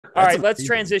All That's right, let's amazing.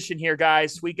 transition here,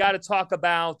 guys. We got to talk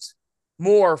about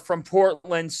more from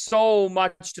Portland. So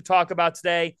much to talk about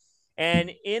today.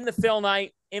 And in the Phil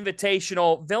Knight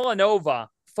Invitational, Villanova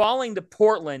falling to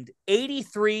Portland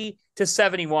 83 to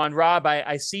 71. Rob,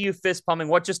 I see you fist pumping.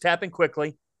 What just happened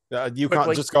quickly? You can't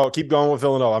Quickly. just keep going with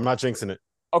Villanova. I'm not jinxing it.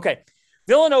 Okay.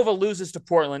 Villanova loses to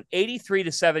Portland 83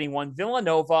 to 71.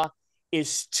 Villanova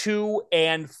is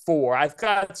 2-4. I've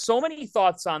got so many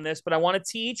thoughts on this, but I want to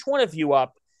tee each one of you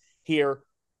up here.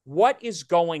 What is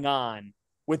going on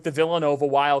with the Villanova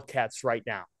Wildcats right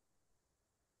now?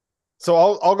 So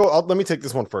I'll go. Let me take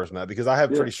this one first, Matt, because I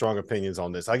have Yeah. pretty strong opinions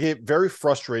on this. I get very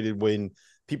frustrated when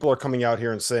people are coming out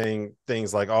here and saying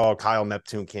things like, "Oh, Kyle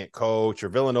Neptune can't coach," or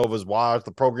 "Villanova's washed,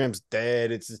 the program's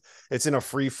dead. It's in a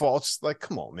free fall." It's like,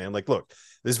 come on, man. Like, look,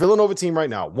 this Villanova team right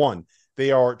now. One,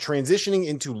 they are transitioning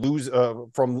into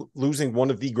from losing one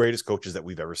of the greatest coaches that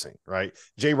we've ever seen. Right,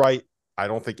 Jay Wright. I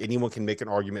don't think anyone can make an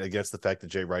argument against the fact that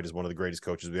Jay Wright is one of the greatest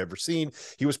coaches we've ever seen.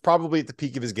 He was probably at the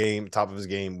peak of his game, top of his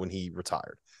game when he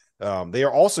retired. They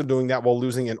are also doing that while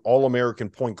losing an All-American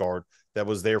point guard that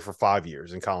was there for 5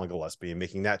 years in Colin Gillespie and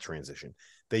making that transition.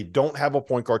 They don't have a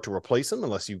point guard to replace him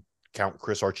unless you count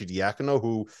Chris Arcidiacono,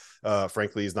 who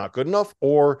frankly is not good enough,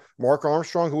 or Mark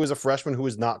Armstrong, who is a freshman who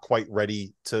is not quite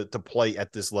ready to play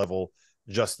at this level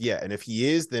just yet. And if he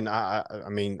is, then I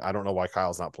mean, I don't know why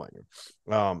Kyle's not playing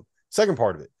him. Second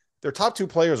part of it, their top two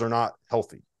players are not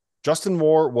healthy. Justin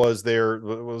Moore was their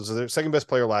second best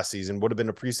player last season, would have been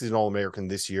a preseason All-American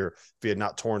this year if he had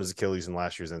not torn his Achilles in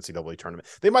last year's NCAA tournament.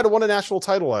 They might have won a national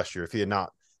title last year if he had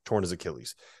not torn his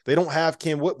Achilles. They don't have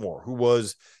Cam Whitmore, who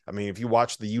was, I mean, if you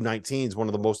watch the U19s, one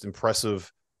of the most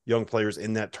impressive young players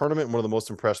in that tournament, one of the most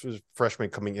impressive freshmen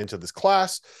coming into this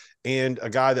class, and a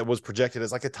guy that was projected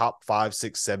as like a top 5,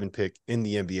 6, 7 pick in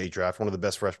the NBA draft, one of the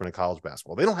best freshmen in college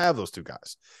basketball. They don't have those two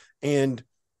guys. And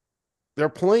they're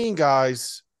playing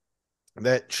guys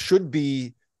that should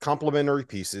be complementary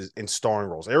pieces in starring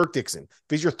roles. Eric Dixon, if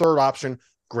he's your third option,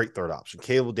 great third option.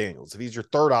 Caleb Daniels, if he's your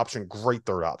third option, great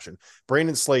third option.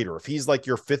 Brandon Slater, if he's like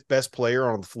your fifth best player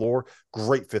on the floor,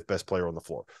 great fifth best player on the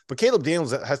floor. But Caleb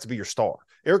Daniels has to be your star.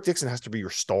 Eric Dixon has to be your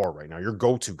star right now, your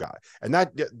go-to guy. And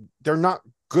that they're not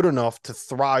good enough to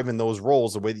thrive in those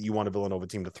roles the way that you want a Villanova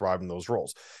team to thrive in those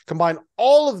roles. Combine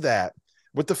all of that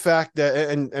with the fact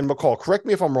that, and McCall, correct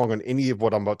me if I'm wrong on any of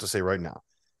what I'm about to say right now.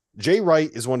 Jay Wright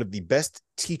is one of the best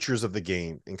teachers of the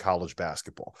game in college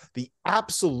basketball, the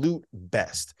absolute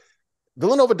best.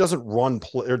 Villanova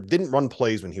didn't run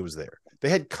plays when he was there. They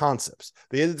had concepts.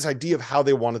 They had this idea of how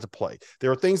they wanted to play.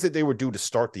 There are things that they would do to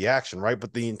start the action, right?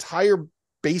 But the entire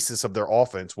basis of their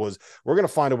offense was, we're going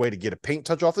to find a way to get a paint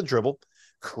touch off the dribble,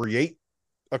 create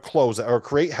a closeout or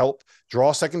create help,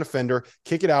 draw a second defender,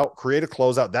 kick it out, create a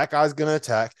closeout. That guy's going to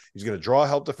attack. He's going to draw a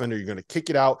help defender. You're going to kick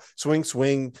it out,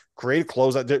 swing, create a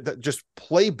closeout. Just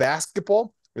play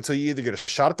basketball until you either get a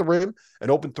shot at the rim,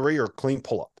 an open three, or a clean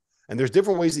pull up. And there's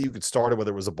different ways that you could start it,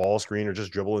 whether it was a ball screen or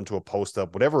just dribble into a post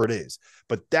up, whatever it is.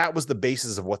 But that was the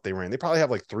basis of what they ran. They probably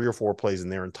have like 3 or 4 plays in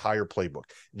their entire playbook.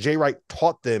 Jay Wright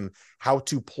taught them how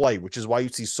to play, which is why you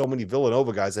see so many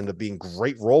Villanova guys end up being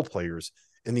great role players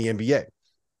in the NBA.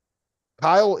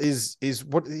 Kyle is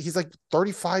what he's like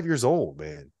 35 years old,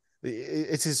 man.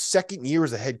 It's his second year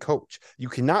as a head coach. You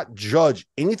cannot judge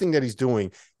anything that he's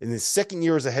doing in his second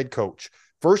year as a head coach.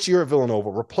 First year at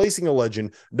Villanova, replacing a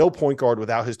legend, no point guard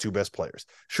without his 2 best players.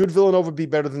 Should Villanova be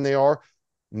better than they are?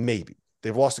 Maybe.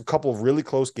 They've lost a couple of really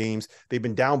close games. They've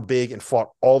been down big and fought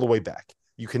all the way back.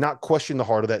 You cannot question the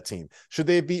heart of that team. Should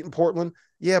they have beaten Portland?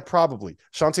 Yeah, probably.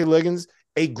 Shante Liggins,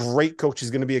 a great coach. He's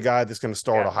going to be a guy that's going to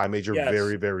start a high major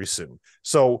very, very soon.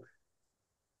 So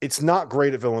it's not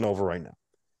great at Villanova right now.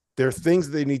 There are things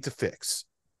they need to fix.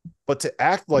 But to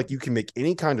act like you can make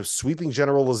any kind of sweeping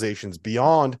generalizations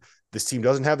beyond this team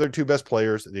doesn't have their 2 best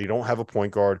players, they don't have a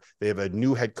point guard, they have a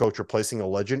new head coach replacing a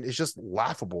legend, is just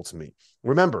laughable to me.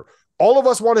 Remember, all of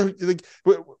us wanted, like,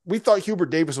 we thought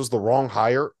Hubert Davis was the wrong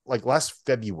hire like last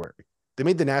February. They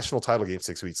made the national title game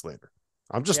 6 weeks later.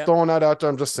 I'm just throwing that out there.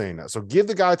 I'm just saying that. So give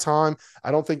the guy time.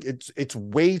 I don't think it's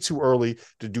way too early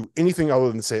to do anything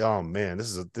other than say, oh man,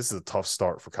 this is a tough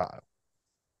start for Kyle.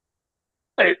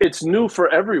 It's new for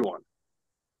everyone,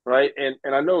 right? And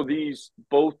I know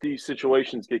both these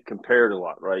situations get compared a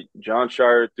lot, right? John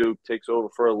Shire at Duke takes over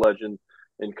for a legend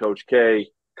in Coach K.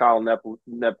 Kyle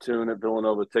Neptune at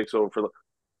Villanova takes over for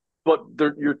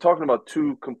but you're talking about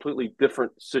 2 completely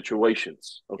different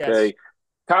situations, okay? Yes.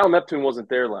 Kyle Neptune wasn't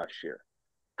there last year.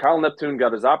 Kyle Neptune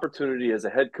got his opportunity as a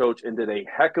head coach and did a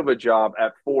heck of a job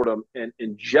at Fordham and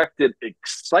injected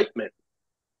excitement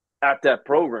at that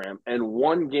program and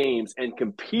won games and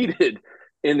competed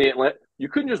in the Atlanta. You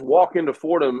couldn't just walk into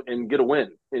Fordham and get a win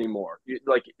anymore.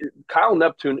 Kyle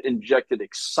Neptune injected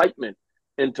excitement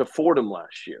into Fordham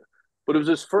last year, but it was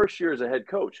his first year as a head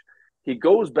coach. He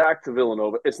goes back to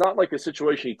Villanova. It's not like a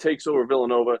situation he takes over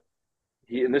Villanova.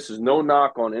 And this is no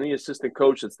knock on any assistant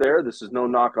coach that's there. This is no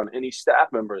knock on any staff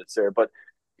member that's there. But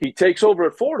he takes over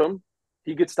at Fordham.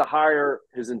 He gets to hire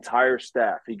his entire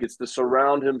staff. He gets to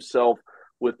surround himself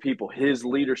with people, his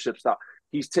leadership style.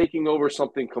 He's taking over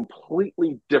something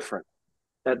completely different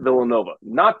at Villanova.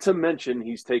 Not to mention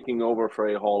he's taking over for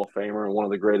a Hall of Famer and one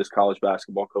of the greatest college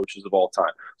basketball coaches of all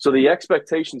time. So the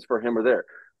expectations for him are there.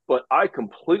 But I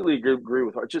completely agree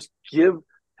with her. Just give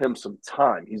him some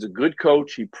time. He's a good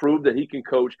coach. He proved that he can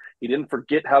coach. He didn't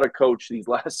forget how to coach these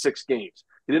last 6 games.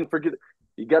 He didn't forget.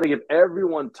 You got to give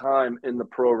everyone time in the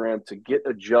program to get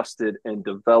adjusted and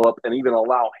develop, and even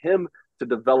allow him to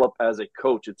develop as a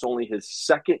coach. It's only his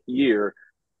 2nd year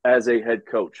as a head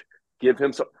coach. Give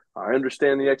him some. I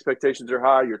understand the expectations are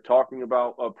high. You're talking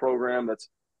about a program that's,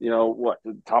 the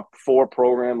top 4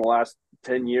 program the last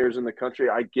 10 years in the country.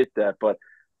 I get that, but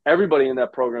everybody in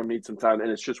that program needs some time, and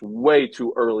it's just way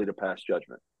too early to pass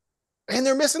judgment. And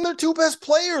they're missing their 2 best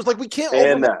players. Like, we can't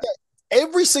overlook that.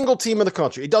 Every single team in the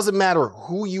country, it doesn't matter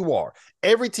who you are,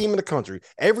 every team in the country,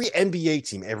 every NBA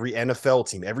team, every NFL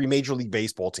team, every Major League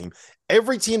Baseball team,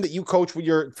 every team that you coach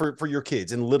with for your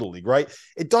kids in Little League, right?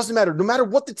 It doesn't matter. No matter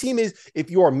what the team is,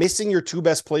 if you are missing your 2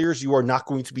 best players, you are not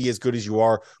going to be as good as you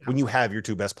are when you have your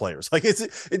 2 best players. Like, it's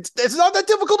not that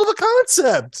difficult of a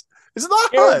concept. It's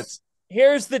not.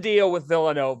 Here's the deal with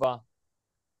Villanova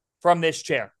from this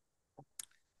chair.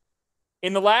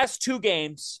 In the last 2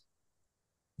 games,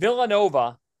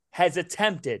 Villanova has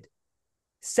attempted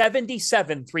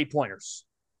 77 3-pointers.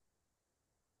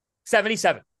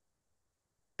 77.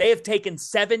 They have taken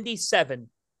 77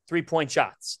 3-point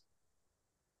shots.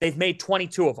 They've made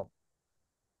 22 of them.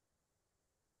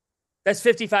 That's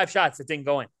 55 shots that didn't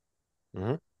go in. Mm-hmm.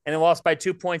 And they lost by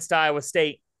 2 points to Iowa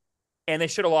State, and they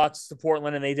should have lost to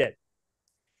Portland, and they did.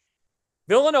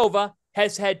 Villanova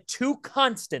has had 2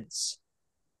 constants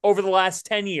over the last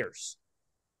 10 years.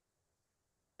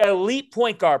 Elite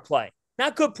point guard play.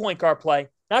 Not good point guard play.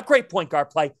 Not great point guard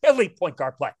play. Elite point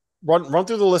guard play. Run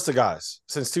through the list of guys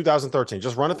since 2013.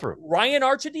 Just run it through. Ryan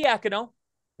Arcidiacono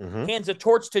hands a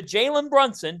torch to Jalen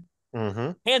Brunson.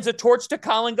 Hands a torch to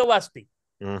Colin Gillespie.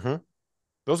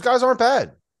 Those guys aren't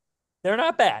bad. They're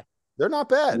not bad. They're not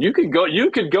bad. You could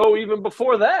go even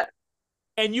before that.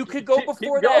 And you could go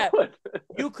before that.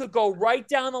 You could go right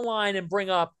down the line and bring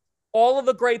up all of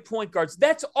the great point guards.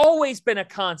 That's always been a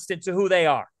constant to who they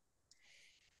are.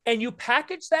 And you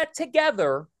package that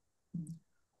together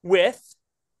with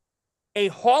a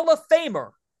Hall of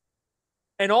Famer,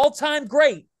 an all-time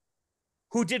great,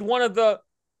 who did one of the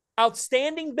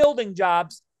outstanding building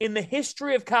jobs in the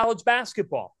history of college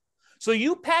basketball. So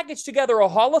you package together a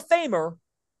Hall of Famer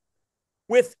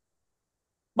with,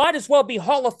 might as well be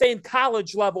Hall of Fame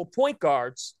college level point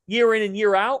guards year in and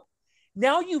year out.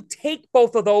 Now you take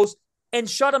both of those and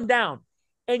shut them down.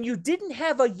 And you didn't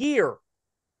have a year,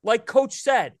 like Coach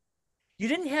said, you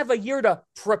didn't have a year to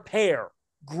prepare,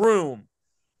 groom,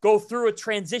 go through a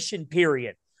transition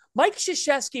period. Mike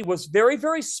Krzyzewski was very,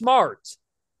 very smart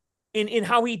in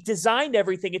how he designed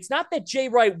everything. It's not that Jay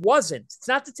Wright wasn't. It's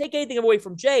not to take anything away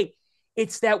from Jay.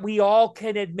 It's that we all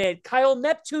can admit, Kyle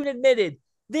Neptune admitted,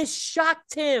 this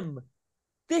shocked him.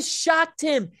 This shocked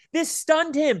him. This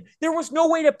stunned him. There was no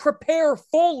way to prepare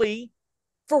fully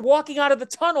for walking out of the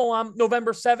tunnel on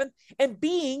November 7th and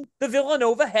being the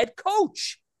Villanova head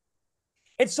coach.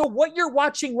 And so what you're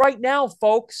watching right now,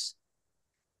 folks,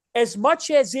 as much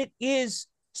as it is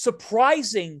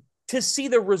surprising to see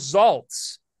the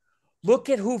results, look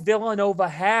at who Villanova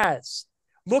has.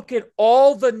 Look at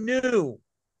all the new.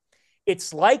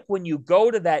 It's like when you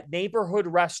go to that neighborhood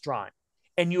restaurant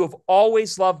and you have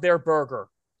always loved their burger.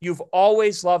 You've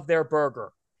always loved their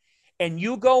burger. And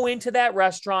you go into that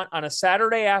restaurant on a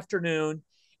Saturday afternoon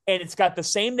and it's got the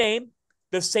same name,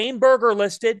 the same burger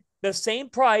listed, the same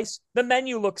price, the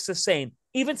menu looks the same.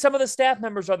 Even some of the staff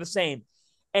members are the same.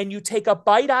 And you take a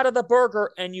bite out of the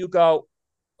burger and you go,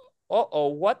 uh-oh,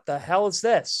 what the hell is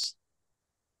this?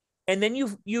 And then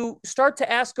you start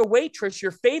to ask a waitress,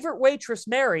 your favorite waitress,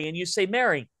 Mary, and you say,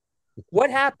 Mary, what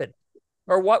happened?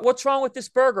 Or what's wrong with this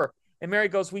burger? And Mary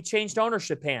goes, we changed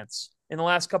ownership hands in the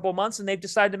last couple of months, and they've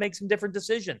decided to make some different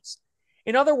decisions.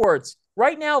 In other words,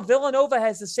 right now, Villanova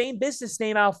has the same business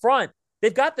name out front.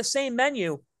 They've got the same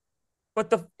menu, but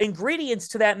the ingredients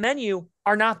to that menu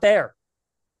are not there.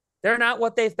 They're not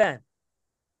what they've been.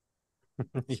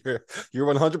 You're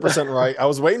 100% right. I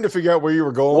was waiting to figure out where you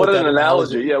were going. What an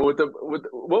analogy! Yeah, with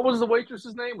what was the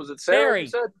waitress's name? Was it Sarah? Mary. You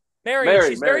said Mary,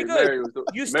 she's very good. Mary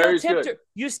You still tipped her.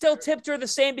 You still tipped her the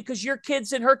same because your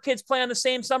kids and her kids play on the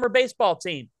same summer baseball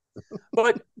team.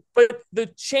 But the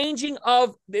changing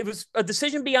of it was a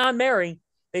decision beyond Mary.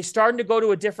 They started to go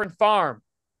to a different farm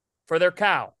for their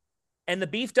cow, and the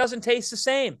beef doesn't taste the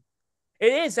same.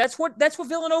 It is. That's what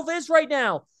Villanova is right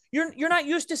now. You're not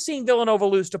used to seeing Villanova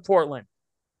lose to Portland.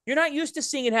 You're not used to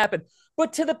seeing it happen.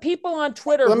 But to the people on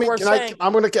Twitter let me counter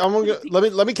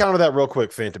that real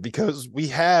quick, Fanta, because we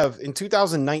have in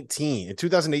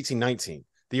 2018-19,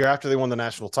 the year after they won the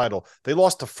national title, they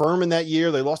lost to Furman that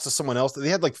year. They lost to someone else. They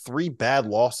had like 3 bad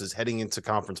losses heading into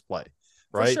conference play,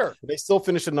 right? For sure. They still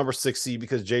finished at number 6 seed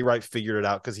because Jay Wright figured it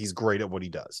out because he's great at what he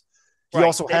does. He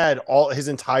also had all his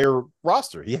entire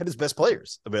roster. He had his best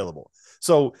players available.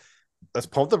 So let's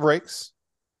pump the brakes.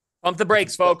 Pump the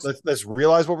brakes, folks. Let's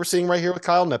realize what we're seeing right here with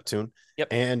Kyle Neptune. Yep.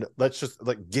 And let's just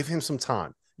give him some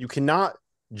time. You cannot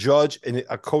judge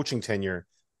a coaching tenure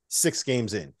 6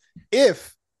 games in.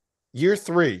 If year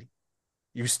 3,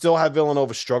 you still have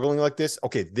Villanova struggling like this,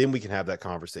 okay, then we can have that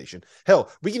conversation.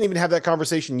 Hell, we can even have that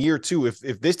conversation year 2.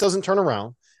 If this doesn't turn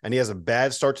around and he has a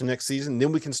bad start to next season,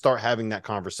 then we can start having that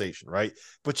conversation, right?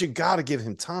 But you got to give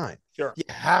him time. Sure. You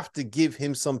have to give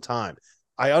him some time.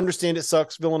 I understand it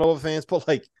sucks, Villanova fans, but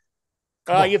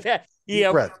you've had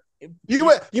breath.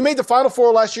 You made the Final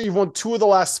Four last year. You've won 2 of the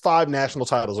last 5 national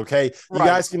titles. Okay, you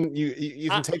guys can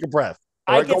can take a breath.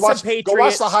 Right, go watch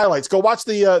the highlights. Go watch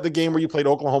the game where you played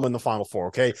Oklahoma in the Final Four.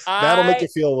 Okay, that'll make you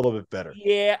feel a little bit better.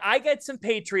 Yeah, I get some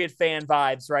Patriot fan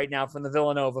vibes right now from the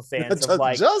Villanova fans. just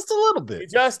a little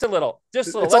bit, just a little.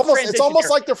 It's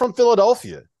almost like they're from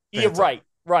Philadelphia. Yeah,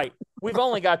 right. We've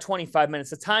only got 25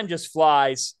 minutes. The time just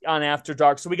flies on After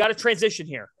Dark. So we got to transition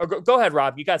here. Go ahead,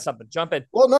 Rob. You got something. Jump in. Well, no,